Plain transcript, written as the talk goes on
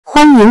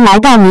欢迎来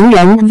到名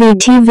人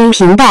VTV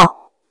频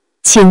道，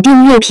请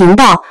订阅频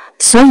道，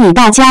所以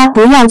大家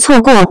不要错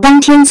过当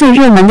天最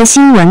热门的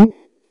新闻。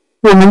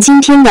我们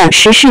今天的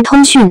时事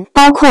通讯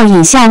包括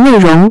以下内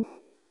容：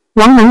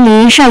王萌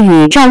黎晒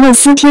与赵露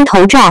思贴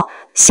头照，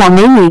小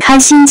美女开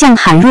心酱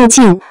喊入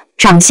镜，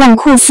长相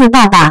酷似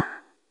爸爸。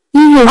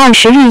1月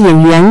20日，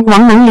演员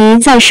王萌黎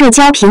在社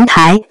交平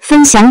台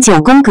分享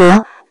9宫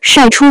格，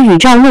晒出与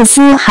赵露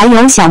思还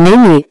有小美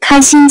女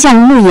开心酱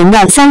沐言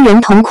的3人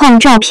同框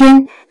照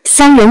片，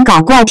三人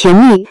搞怪甜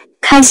蜜，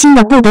开心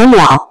的不得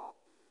了。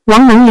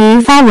王萌黎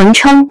发文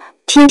称，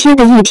贴贴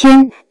的一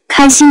天，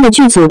开心的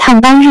剧组探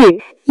班日，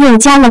又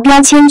加了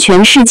标签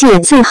全世界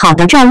最好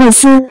的赵露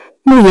思，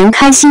沐言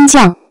开心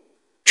酱。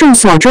众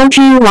所周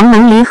知，王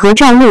萌黎和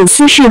赵露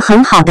思是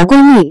很好的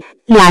闺蜜，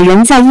俩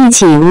人在一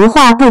起无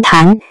话不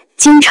谈，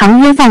经常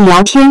约饭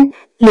聊天，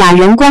俩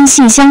人关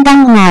系相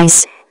当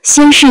nice。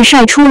先是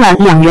晒出了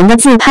2人的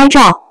自拍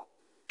照，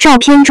照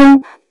片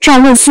中赵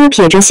露思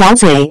撇着小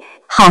嘴，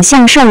好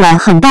像受了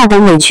很大的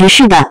委屈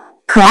似的，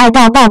可爱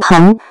到爆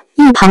棚。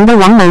一旁的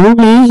王萌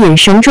黎眼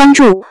神专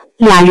注，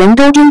俩人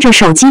都盯着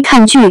手机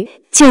看剧，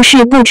就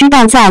是不知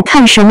道在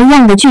看什么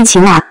样的剧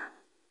情啊。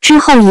之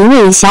后一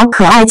位小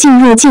可爱进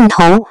入镜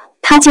头，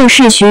她就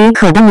是许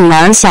可的女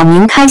儿小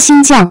名开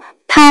心酱，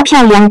她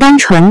漂亮单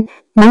纯，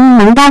萌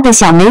萌哒的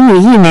小美女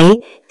一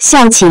枚，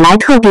笑起来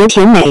特别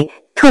甜美，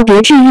特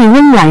别治愈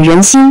温暖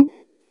人心。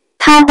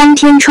她当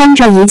天穿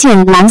着一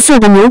件蓝色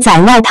的牛仔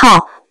外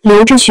套，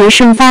留着学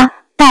生发，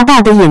大大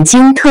的眼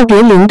睛特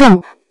别灵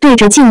动，对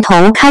着镜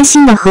头开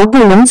心的合不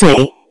拢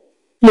嘴。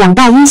2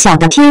大1小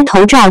的贴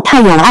头照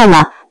太有爱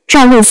了，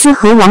赵露思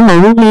和王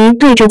萌黎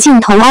对着镜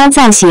头凹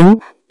造型，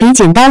比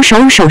剪刀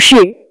手势，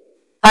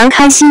而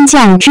开心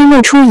酱只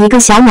露出一个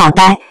小脑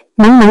袋，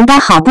萌萌哒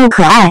好不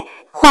可爱，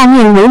画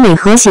面唯美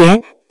和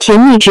谐，甜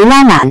蜜值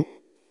拉满。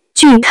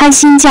据开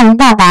心酱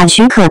爸爸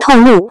许可透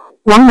露，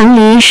王萌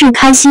黎是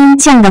开心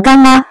酱的干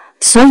妈，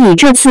所以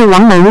这次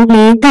王萌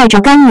黎带着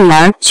干女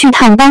儿去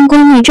探班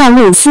闺蜜赵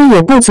露思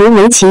也不足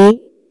为奇。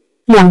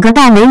2个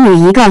大美女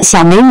一个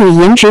小美女，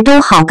颜值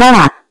都好高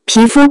啊，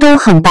皮肤都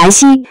很白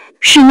皙，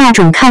是那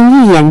种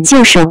看一眼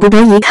就舍不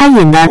得移开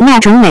眼的那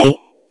种美。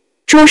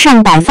桌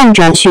上摆放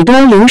着许多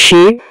零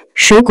食、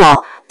水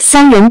果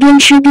，3人边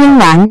吃边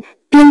玩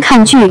边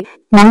看剧，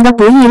忙得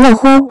不亦乐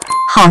乎，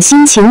好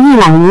心情一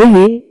览无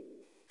余。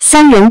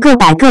3人各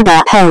摆各的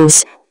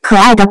pose， 可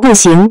爱的不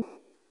行。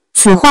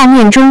此画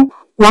面中，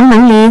王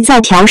萌黎在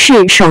调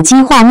试手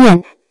机画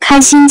面，开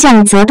心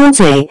酱则嘟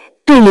嘴，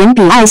对脸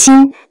比爱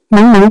心，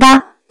萌萌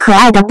哒，可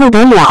爱的不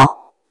得了。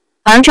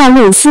而赵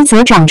露思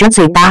则长着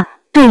嘴巴，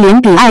对脸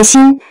比爱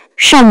心，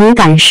少女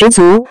感十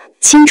足，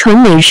清纯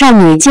美少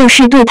女就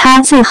是对她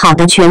最好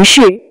的诠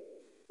释。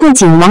不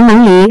仅王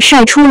萌黎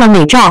晒出了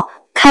美照，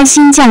开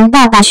心酱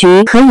爸爸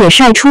许可也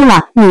晒出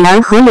了女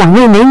儿和2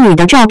位美女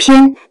的照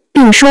片，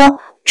并说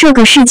这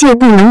个世界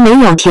不能没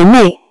有甜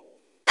妹，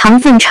糖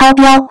分超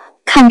标，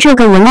看这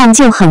个文案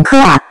就很磕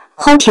啊，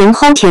齁甜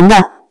齁甜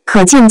的，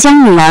可见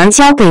将女儿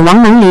交给王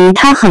萌黎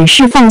她很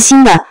是放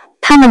心的，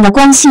他们的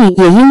关系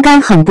也应该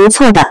很不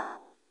错的。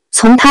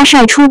从她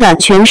晒出的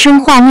全身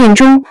画面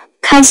中，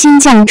开心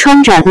酱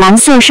穿着蓝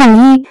色上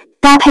衣，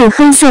搭配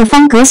黑色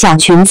方格小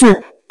裙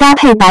子，搭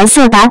配白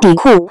色打底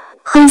裤，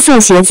黑色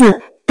鞋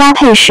子，搭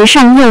配时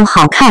尚又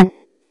好看。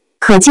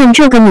可见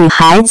这个女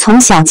孩从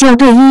小就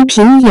对衣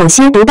品有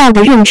些独到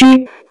的认知，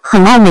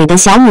很爱美的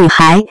小女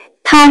孩。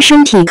她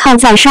身体靠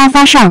在沙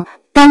发上，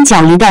单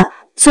脚离的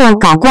做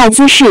搞怪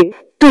姿势，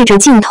对着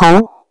镜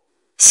头，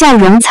笑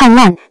容灿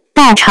烂，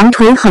大长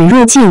腿很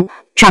入镜，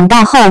长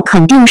大后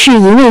肯定是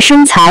一位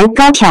身材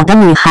高挑的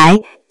女孩。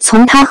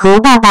从她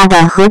和爸爸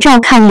的合照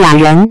看，俩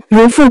人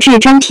如复制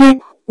粘贴，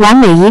完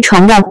美遗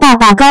传的爸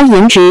爸高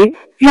颜值，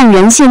让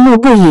人羡慕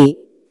不已。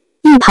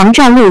一旁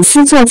赵露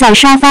思坐在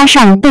沙发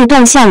上被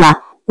逗笑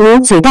了，捂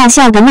嘴大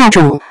笑的那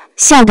种，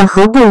笑得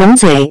合不拢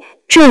嘴。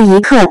这一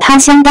刻她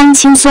相当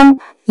轻松，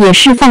也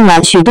释放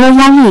了许多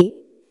压力。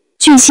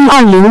据悉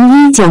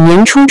2019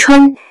年初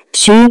春，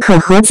许可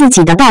和自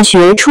己的大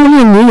学初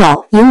恋女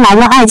友迎来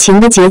了爱情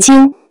的结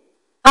晶。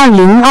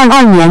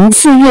2022年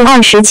4月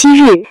27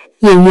日，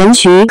演员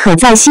许可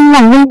在新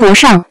浪微博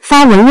上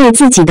发文为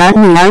自己的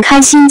女儿开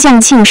心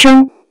酱庆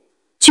生。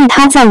据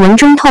他在文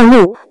中透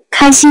露，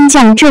开心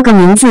酱这个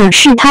名字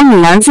是他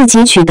女儿自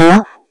己取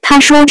得。他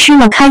说吃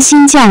了开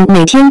心酱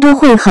每天都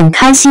会很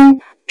开心，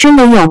真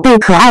的有被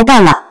可爱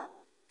到了。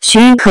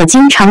许可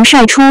经常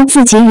晒出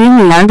自己与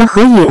女儿的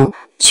合影，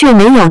却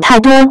没有太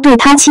多对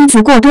他妻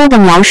子过多的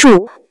描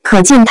述，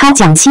可见他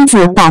将妻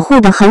子保护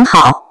得很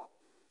好，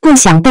不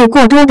想被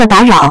过多的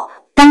打扰。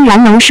当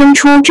然能生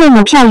出这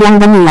么漂亮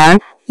的女儿，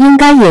应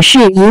该也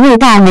是一位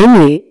大美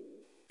女。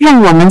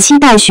让我们期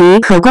待许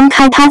可公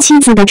开他妻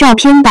子的照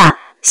片吧，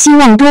希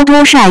望多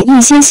多晒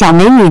一些小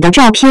美女的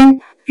照片，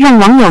让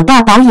网友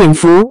大饱眼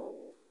福。